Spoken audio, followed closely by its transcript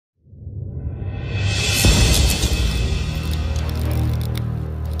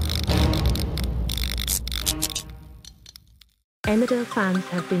Emmerdale fans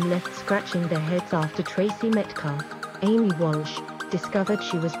have been left scratching their heads after Tracy Metcalfe, Amy Walsh, discovered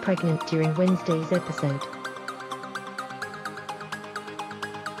she was pregnant during Wednesday's episode.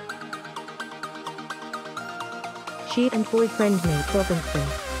 She and boyfriend Nate Robinson,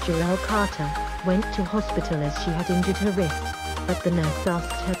 Jarrell Carter, went to hospital as she had injured her wrist, but the nurse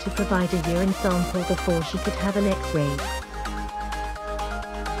asked her to provide a urine sample before she could have an X-ray.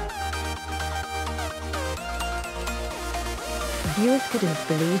 Viewers couldn't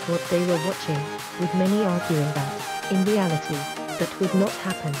believe what they were watching, with many arguing that, in reality, that would not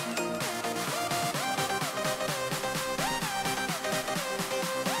happen.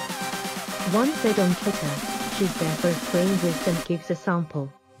 One said on Twitter, "She's there for a sprained wrist and gives a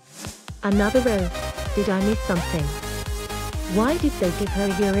sample." Another wrote, "Did I miss something? Why did they give her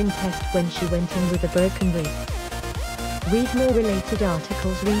a urine test when she went in with a broken wrist?" Read more related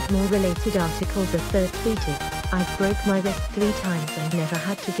articles. A third tweeted, "I broke my wrist 3 times and never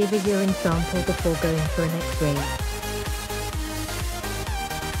had to give a urine sample before going for an X-ray."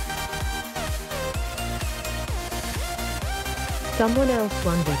 Someone else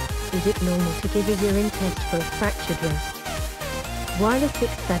wondered, is it normal to give a urine test for a fractured wrist? While a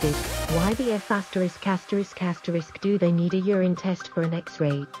 6th added, why the F*** do they need a urine test for an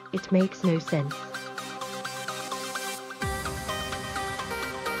X-ray? It makes no sense.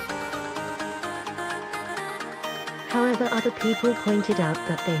 However, other people pointed out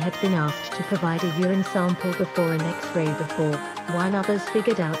that they had been asked to provide a urine sample before an X-ray before, while others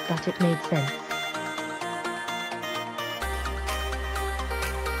figured out that it made sense.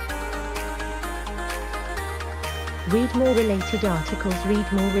 Read more related articles.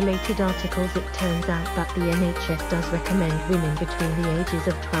 It turns out that the NHS does recommend women between the ages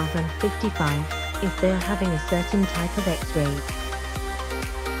of 12 and 55, if they are having a certain type of X-ray.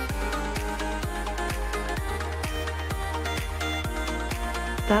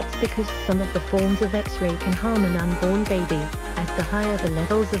 That's because some of the forms of X-ray can harm an unborn baby, as the higher the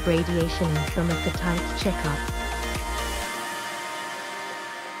levels of radiation in some of the types checkups.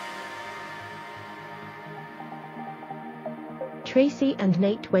 Tracy and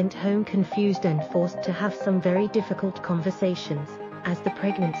Nate went home confused and forced to have some very difficult conversations, as the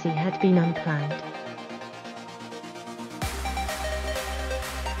pregnancy had been unplanned.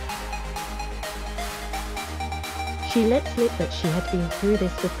 She let slip that she had been through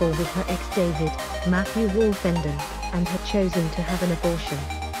this before with her ex-David, Matthew Wolfenden, and had chosen to have an abortion.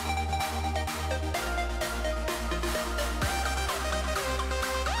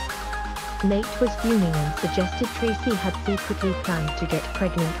 Nate was fuming and suggested Tracy had secretly planned to get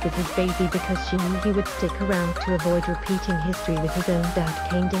pregnant with his baby because she knew he would stick around to avoid repeating history with his own dad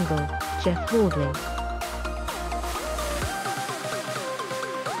Kane Dingle, Jeff Wardley.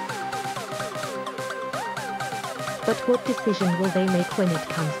 But what decision will they make when it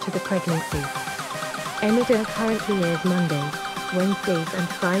comes to the pregnancy? Emmerdale currently airs Mondays, Wednesdays and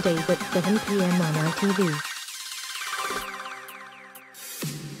Fridays at 7 p.m. on ITV.